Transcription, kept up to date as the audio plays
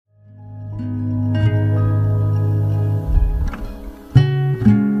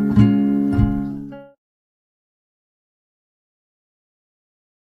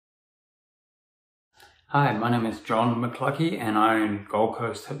Hi, my name is John McCluckey and I own Gold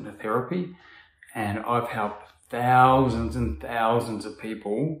Coast Hypnotherapy, and I've helped thousands and thousands of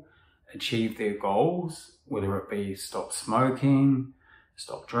people achieve their goals, whether it be stop smoking,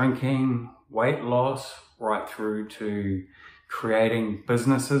 stop drinking, weight loss, right through to creating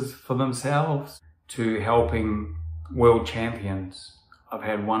businesses for themselves, to helping world champions. I've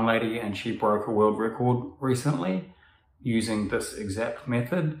had one lady and she broke a world record recently using this exact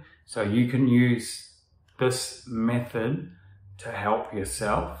method, so you can use this method to help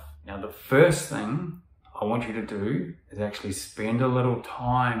yourself. Now, the first thing I want you to do is actually spend a little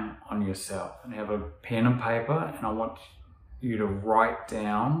time on yourself and have a pen and paper, and I want you to write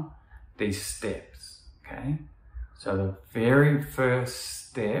down these steps, okay? So the very first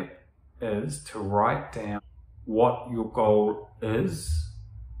step is to write down what your goal is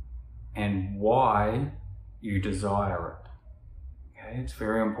and why you desire it. Okay, it's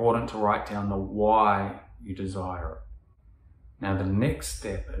very important to write down the why you desire it. Now the next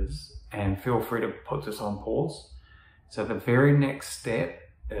step is, and feel free to put this on pause, so the very next step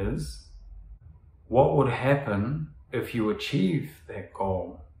is, what would happen if you achieve that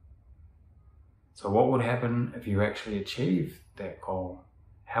goal? So what would happen if you actually achieve that goal?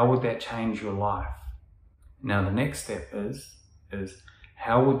 How would that change your life? Now the next step is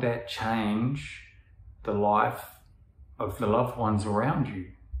how would that change the life of the loved ones around you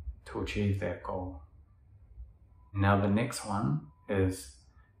to achieve that goal? Now the next one is,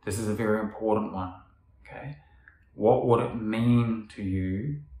 this is a very important one, okay? What would it mean to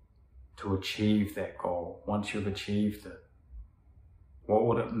you to achieve that goal once you've achieved it? What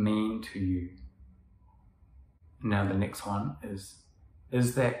would it mean to you? Now the next one is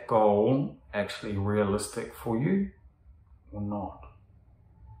that goal actually realistic for you or not?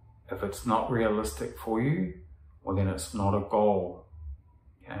 If it's not realistic for you, well then it's not a goal,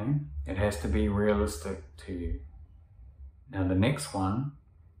 okay? It has to be realistic to you. Now the next one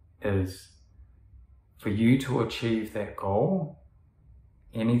is, for you to achieve that goal,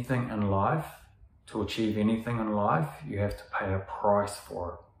 to achieve anything in life, you have to pay a price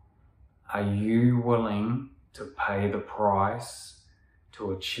for it. Are you willing to pay the price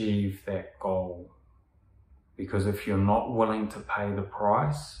to achieve that goal? Because if you're not willing to pay the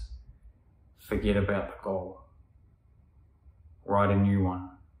price, forget about the goal. Write a new one.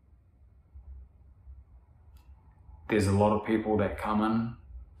 There's a lot of people that come in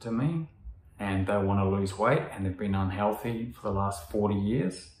to me and they want to lose weight and they've been unhealthy for the last 40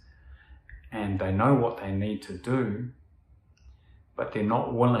 years and they know what they need to do, but they're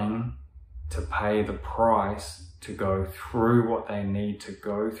not willing to pay the price to go through what they need to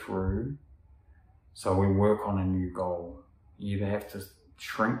go through. So we work on a new goal. You either have to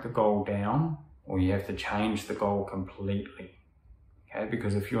shrink the goal down or you have to change the goal completely. Okay,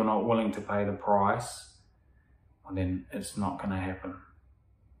 because if you're not willing to pay the price, well, then it's not going to happen.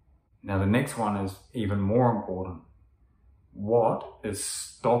 Now the next one is even more important. What is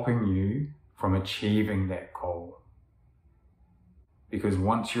stopping you from achieving that goal? Because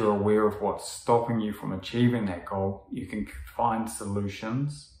once you're aware of what's stopping you from achieving that goal, you can find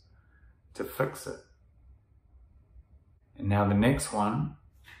solutions to fix it. And now the next one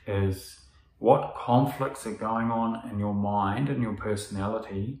is, what conflicts are going on in your mind and your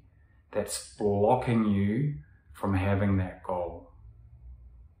personality that's blocking you from having that goal?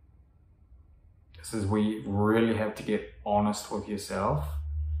 This is where you really have to get honest with yourself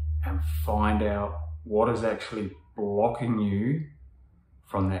and find out what is actually blocking you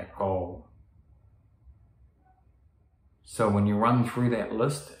from that goal. So when you run through that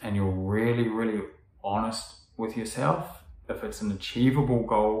list and you're really, really honest with yourself, if it's an achievable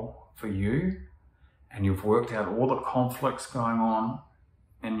goal for you and you've worked out all the conflicts going on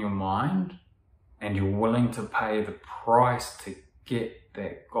in your mind and you're willing to pay the price to get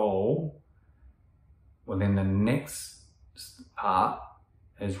that goal, well then the next part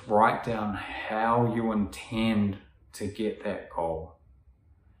is write down how you intend to get that goal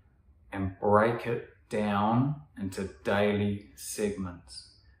and break it down into daily segments.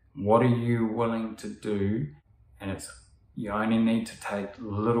 What are you willing to do? And you only need to take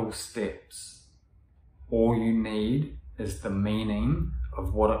little steps. All you need is the meaning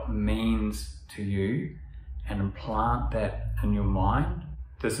of what it means to you and implant that in your mind.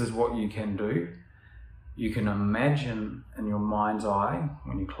 This is what you can do. You can imagine in your mind's eye,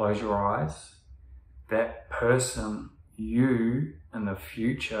 when you close your eyes, that person, you in the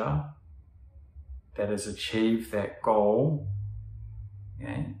future, that has achieved that goal.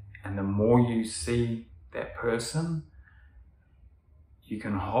 Okay? And the more you see that person, you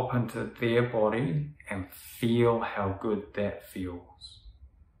can hop into their body and feel how good that feels.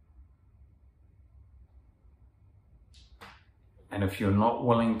 And if you're not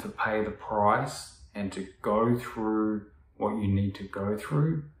willing to pay the price and to go through what you need to go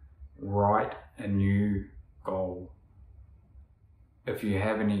through, write a new goal. If you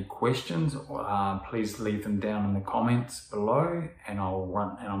have any questions, please leave them down in the comments below, and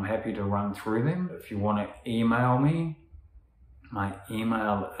I'm happy to run through them. If you want to email me, my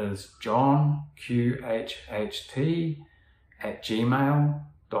email is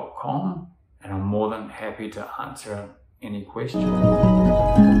johnqhht@gmail.com, and I'm more than happy to answer any questions.